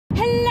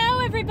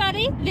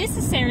everybody, this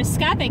is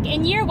Sarahscopic,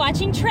 and you're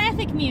watching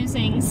Traffic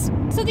Musings.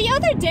 So the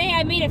other day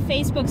I made a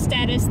Facebook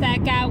status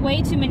that got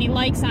way too many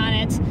likes on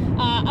it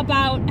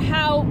about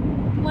how,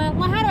 well,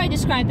 how do I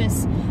describe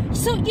this?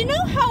 So you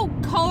know how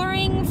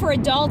coloring for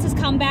adults has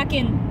come back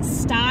in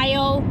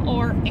style,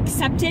 or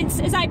acceptance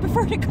as I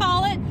prefer to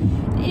call it?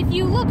 If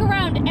you look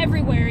around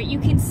everywhere, you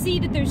can see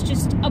that there's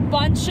just a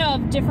bunch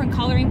of different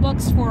coloring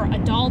books for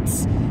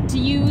adults to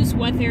use,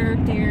 whether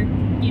they're,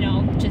 you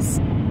know, just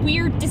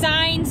weird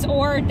designs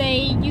or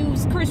they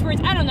use curse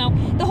words. I don't know.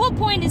 The whole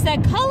point is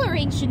that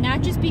coloring should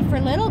not just be for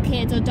little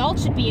kids.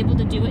 Adults should be able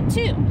to do it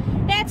too.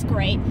 That's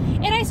great.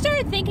 And I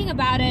started thinking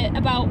about it,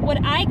 about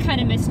what I kind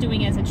of miss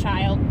doing as a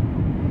child.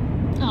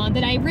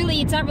 That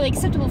it's not really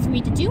acceptable for me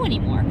to do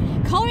anymore.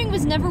 Coloring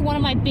was never one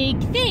of my big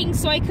things,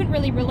 so I couldn't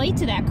really relate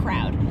to that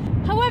crowd.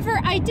 However,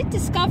 I did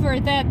discover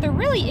that there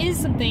really is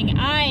something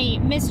I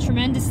miss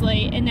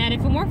tremendously, and that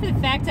if it weren't for the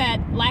fact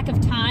that lack of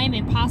time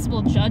and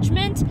possible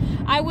judgment,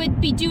 I would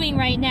be doing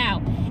right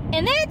now.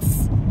 And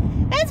that's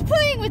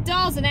playing with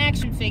dolls and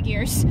action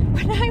figures.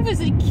 When I was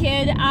a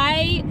kid,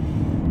 I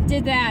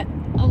did that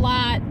a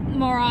lot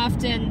more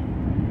often.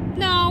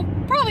 No,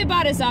 probably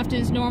about as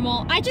often as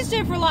normal. I just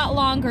did it for a lot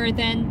longer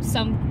than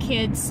some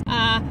kids.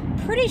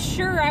 Pretty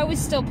sure I was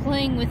still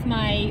playing with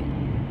my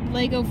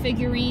Lego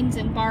figurines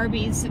and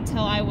Barbies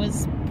until I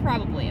was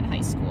probably in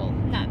high school.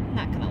 Not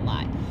gonna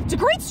lie. It's a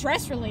great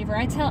stress reliever,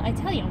 I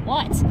tell you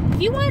what.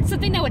 If you wanted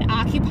something that would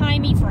occupy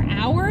me for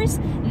hours,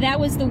 that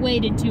was the way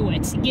to do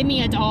it. Give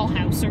me a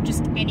dollhouse or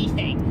just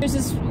anything. There's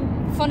this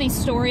funny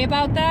story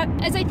about that.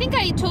 As I think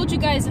I told you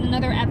guys in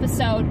another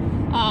episode,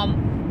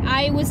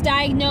 I was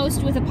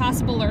diagnosed with a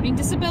possible learning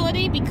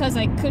disability because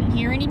I couldn't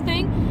hear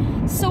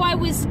anything. So I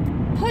was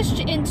pushed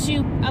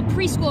into a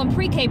preschool and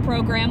pre-K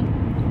program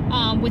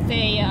with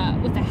a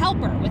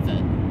helper, with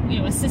a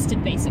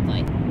assistant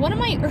basically. One of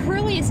my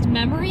earliest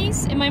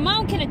memories, and my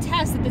mom can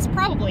attest that this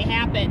probably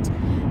happened,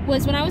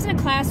 was when I was in a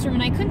classroom,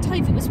 and I couldn't tell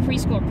you if it was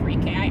preschool or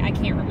pre-K. I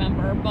can't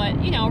remember, but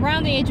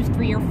around the age of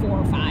 3 or 4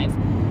 or 5,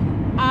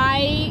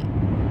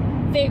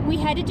 we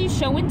had to do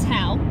show and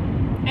tell.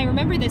 I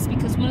remember this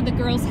because one of the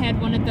girls had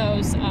one of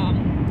those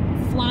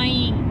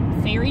flying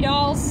fairy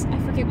dolls. I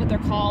forget what they're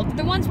called.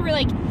 The ones where,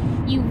 like,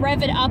 you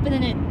rev it up and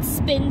then it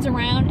spins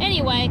around.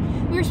 Anyway,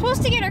 we were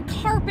supposed to get our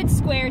carpet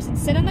squares and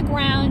sit on the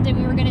ground, and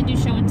we were going to do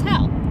show and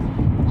tell.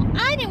 Well,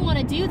 I didn't want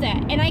to do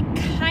that, and I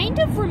kind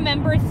of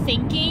remember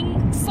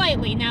thinking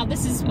slightly. Now,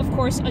 this is, of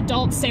course,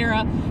 adult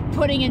Sarah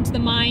putting into the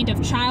mind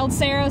of child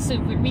Sarah, so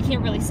we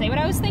can't really say what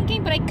I was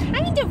thinking, but I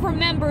kind of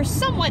remember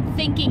somewhat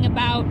thinking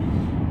about,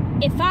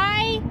 if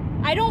I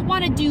don't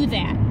want to do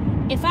that.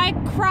 If I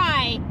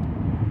cry,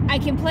 I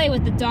can play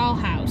with the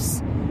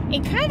dollhouse.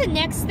 And kind of the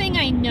next thing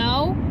I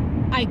know,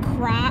 I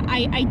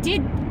cry. I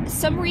did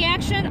some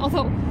reaction,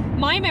 although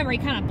my memory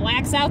kind of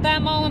blacks out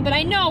that moment, but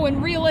I know,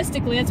 and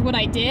realistically, that's what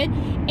I did.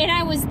 And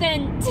I was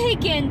then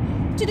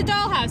taken to the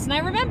dollhouse, and I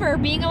remember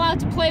being allowed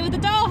to play with the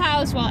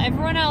dollhouse while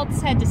everyone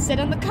else had to sit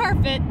on the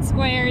carpet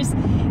squares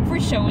for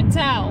show and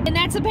tell. And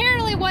that's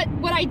apparently what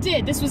I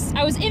did.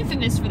 I was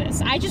infamous for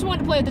this. I just wanted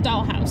to play with the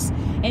dollhouse.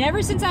 And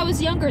ever since I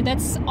was younger,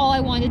 that's all I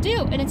wanted to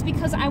do. And it's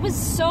because I was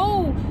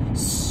so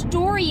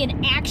story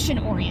and action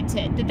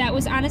oriented that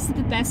was honestly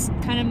the best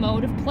kind of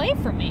mode of play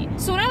for me.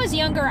 So when I was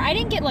younger, I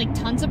didn't get like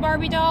tons of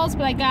Barbie dolls,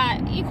 but I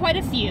got quite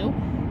a few.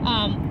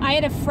 I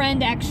had a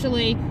friend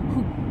actually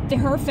who,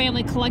 her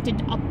family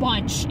collected a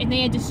bunch, and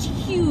they had this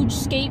huge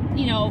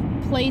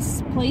play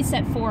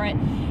set for it.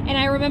 And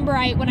I remember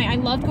when I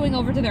loved going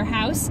over to their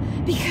house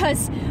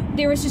because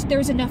there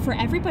was enough for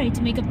everybody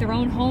to make up their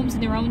own homes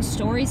and their own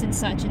stories and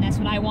such, and that's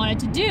what I wanted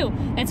to do.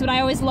 That's what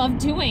I always loved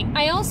doing.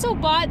 I also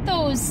bought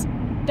those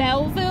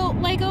Belleville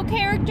Lego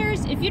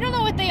characters. If you don't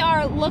know what they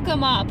are, look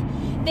them up.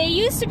 They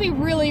used to be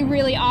really,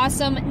 really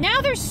awesome.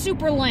 Now they're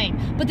super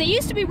lame, but they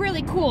used to be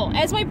really cool.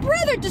 As my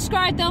brother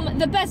described them,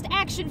 the best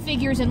action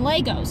figures in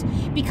Legos,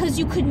 because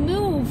you could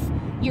move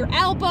your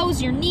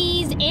elbows, your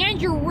knees, and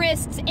your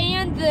wrists,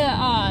 and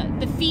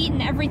the feet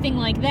and everything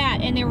like that,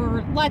 and there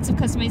were lots of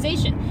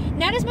customization.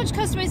 Not as much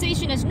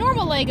customization as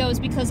normal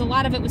Legos, because a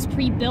lot of it was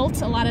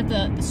pre-built, a lot of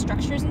the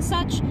structures and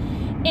such.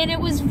 And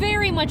it was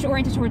very much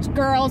oriented towards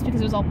girls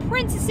because it was all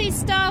princessy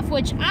stuff,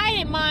 which I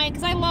didn't mind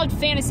because I loved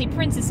fantasy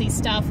princessy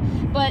stuff,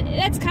 but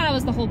that's kind of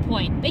was the whole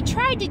point. They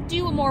tried to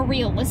do a more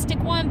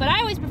realistic one, but I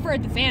always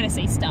preferred the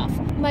fantasy stuff.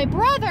 My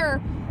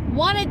brother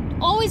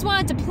always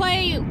wanted to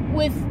play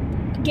with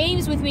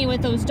games with me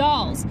with those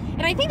dolls,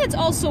 and I think that's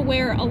also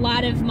where a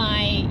lot of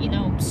my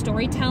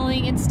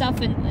storytelling and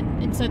stuff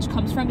and such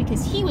comes from,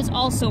 because he was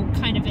also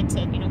kind of into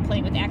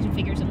playing with action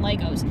figures and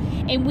Legos,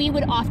 and we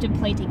would often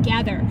play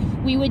together.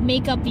 We would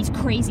make up these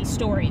crazy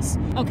stories.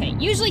 Okay,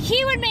 usually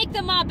he would make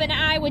them up and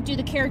I would do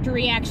the character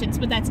reactions,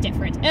 but that's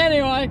different.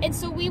 Anyway, and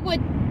so we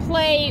would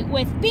play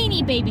with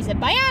Beanie Babies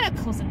and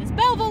Bionicles and this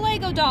Belleville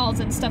Lego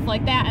dolls and stuff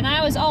like that, and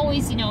I was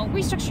always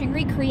restructuring,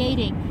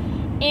 recreating.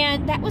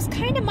 And that was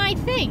kind of my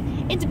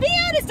thing. And to be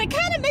honest, I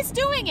kind of miss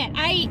doing it.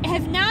 I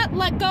have not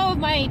let go of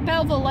my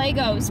Belleville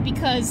Legos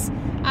because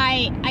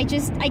I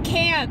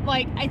can't,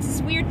 like, it's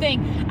this weird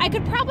thing. I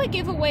could probably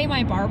give away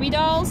my Barbie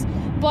dolls,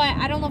 but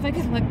I don't know if I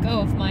could let go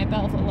of my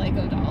Belleville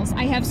Lego dolls.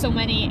 I have so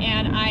many,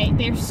 and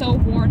they're so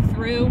worn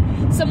through.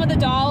 Some of the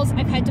dolls,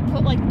 I've had to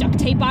put, like, duct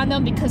tape on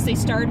them because they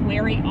started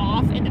wearing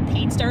off, and the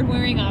paint started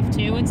wearing off,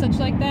 too, and such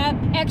like that.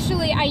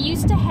 Actually, I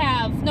used to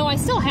have, no, I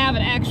still have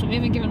it, actually. We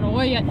haven't given it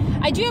away yet.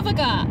 I do have, like,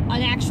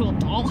 an actual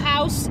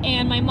dollhouse,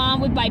 and my mom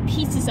would buy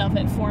pieces of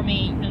it for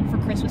me for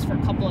Christmas for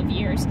a couple of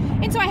years.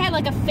 And so I had,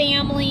 like, a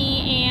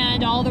family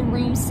and all the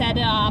rooms set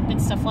up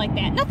and stuff like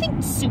that.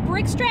 Nothing super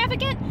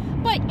extravagant,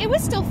 but it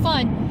was still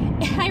fun.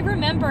 I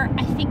remember,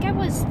 I think I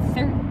was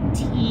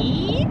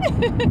 13.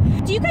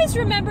 Do you guys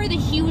remember the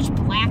huge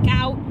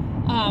blackout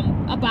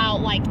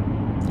about, like,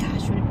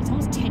 gosh, it's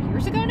almost 10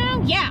 years ago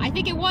now? Yeah, I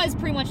think it was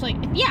pretty much like,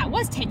 yeah, it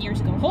was 10 years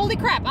ago. Holy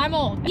crap, I'm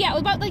old. Yeah, it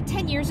was about like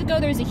 10 years ago,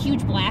 there was a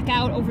huge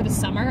blackout over the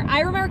summer.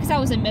 I remember because I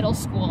was in middle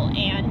school,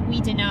 and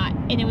we did not,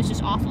 and it was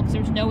just awful because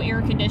there was no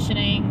air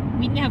conditioning.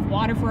 We didn't have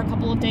water for a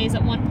couple of days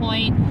at one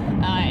point,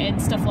 and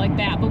stuff like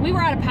that. But we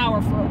were out of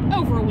power for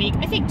over a week,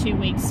 I think 2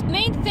 weeks.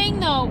 Main thing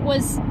though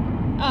was,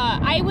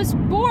 I was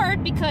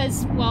bored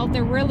because, well,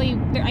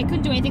 I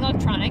couldn't do anything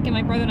electronic, and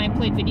my brother and I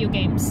played video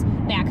games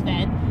back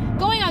then.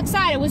 Going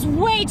outside, it was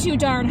way too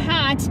darn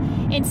hot,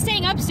 and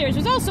staying upstairs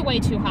was also way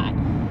too hot.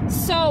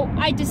 So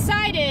I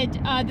decided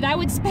that I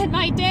would spend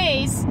my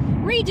days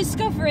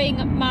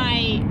rediscovering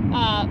my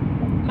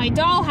my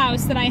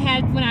dollhouse that I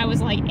had when I was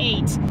like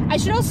 8. I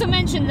should also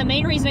mention the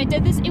main reason I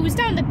did this, it was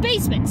down in the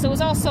basement, so it was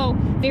also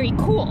very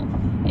cool.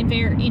 And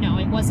very, you know,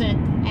 it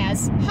wasn't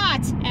as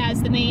hot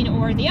as the main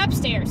or the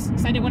upstairs,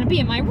 because I didn't want to be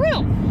in my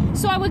room.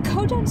 So I would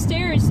go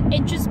downstairs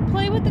and just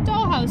play with the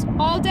dollhouse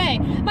all day.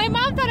 My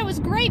mom thought it was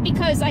great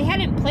because I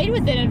hadn't played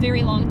with it in a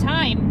very long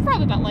time,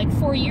 probably about like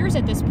 4 years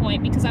at this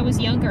point, because I was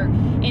younger,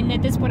 and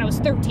at this point I was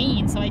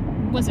 13, so I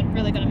wasn't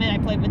really going to admit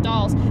I played with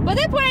dolls. But at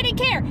that point I didn't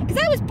care, because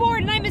I was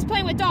bored and I missed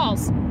playing with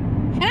dolls.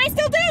 And I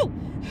still do!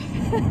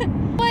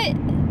 But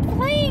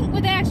playing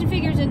with action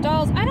figures and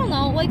dolls, I don't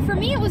know, like for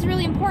me it was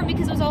really important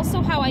because it was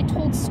also how I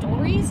told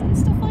stories and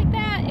stuff like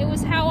that. It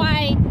was how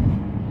I,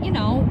 you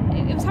know,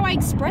 it was how I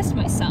expressed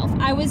myself.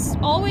 I was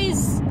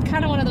always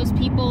kind of one of those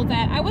people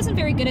that I wasn't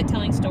very good at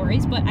telling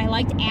stories, but I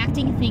liked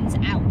acting things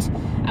out.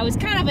 I was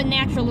kind of a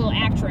natural little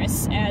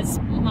actress, as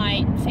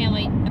my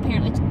family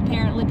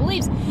apparently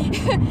believes.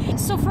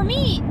 So for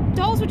me,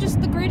 dolls were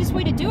just the greatest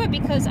way to do it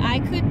because I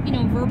could, you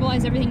know,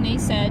 verbalize everything they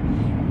said.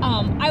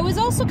 I was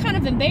also kind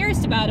of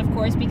embarrassed about it, of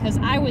course, because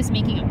I was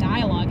making up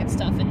dialogue and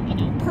stuff, and, you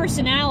know,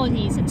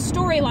 personalities and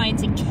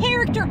storylines and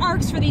character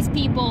arcs for these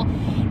people,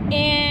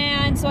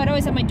 and so I'd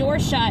always have my door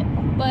shut.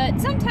 But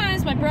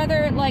sometimes my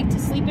brother liked to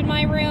sleep in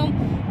my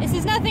room. This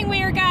is nothing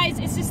weird, guys.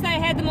 It's just that I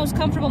had the most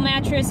comfortable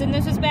mattress, and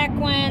this was back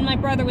when my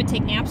brother would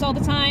take naps all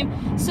the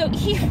time. So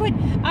he would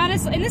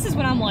honestly, and this is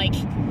when I'm like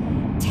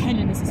 10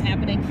 and this is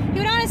happening, he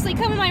would honestly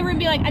come in my room and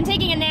be like, I'm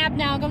taking a nap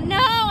now. I go, no,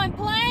 I'm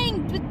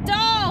playing with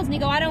dolls. And he'd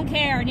go, I don't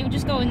care. And he would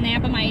just go and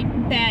nap on my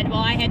bed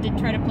while I had to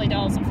try to play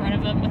dolls in front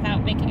of him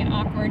without making it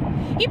awkward.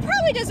 He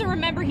probably doesn't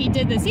remember he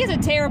did this. He has a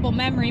terrible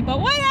memory,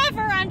 but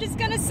whatever. I'm just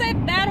gonna say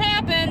that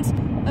happened.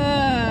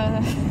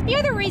 The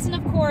other reason,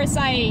 of course,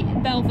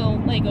 Belleville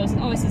Legos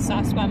always a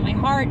soft spot in my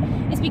heart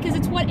is because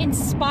it's what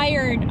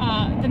inspired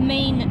my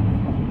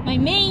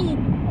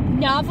main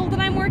novel that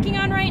I'm working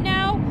on right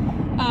now,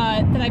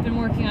 that I've been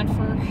working on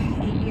for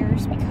 8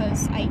 years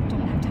because I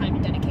don't have time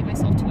to dedicate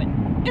myself to it.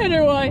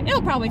 Anyway,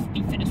 it'll probably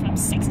be finished when I'm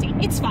 60.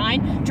 It's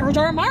fine. George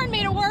R. R. Martin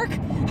made it work.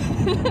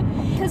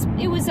 Because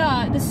it was,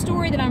 the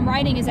story that I'm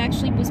writing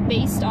was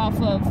based off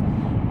of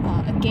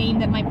a game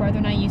that my brother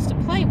and I used to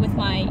play with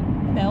my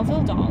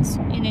Belleville dolls,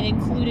 and it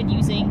included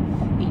using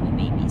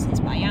Baby Babies, his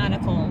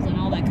Bionicles, and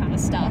all that kind of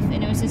stuff.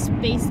 And it was just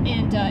based,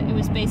 it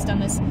was based on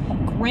this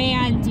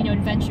grand, you know,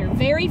 adventure,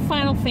 very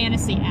Final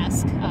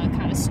Fantasy-esque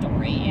kind of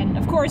story. And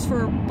of course,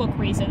 for book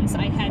reasons,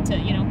 I had to,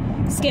 you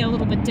know, scale a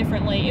little bit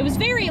differently. It was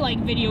very like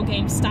video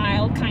game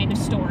style kind of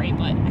story,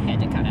 but I had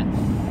to kind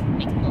of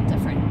make it a little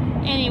different.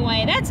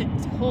 Anyway, that's a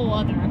whole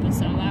other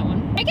episode, that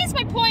one. I guess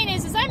my point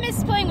is I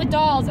miss playing with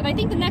dolls, and I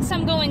think the next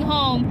time I'm going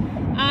home,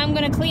 I'm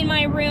gonna clean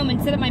my room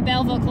and set up my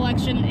Belleville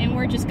collection, and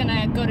we're just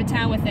gonna go to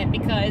town with it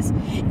because,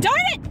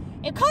 darn it!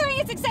 If coloring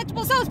is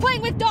acceptable, so is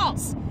playing with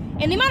dolls.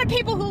 And the amount of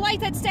people who like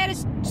that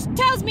status just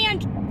tells me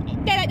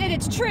that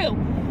it's true.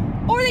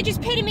 Or they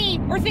just pity me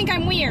or think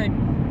I'm weird.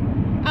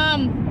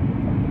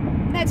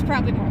 That's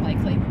probably more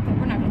likely, but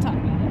we're not gonna talk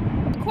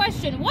about it.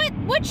 Question,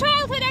 what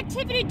childhood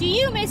activity do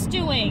you miss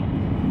doing?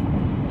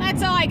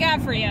 That's all I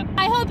got for you.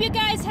 I hope you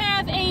guys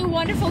have a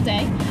wonderful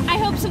day. I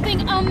hope something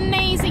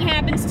amazing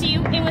happens to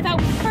you. And without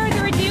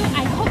further ado,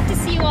 I hope to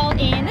see you all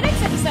in the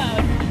next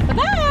episode.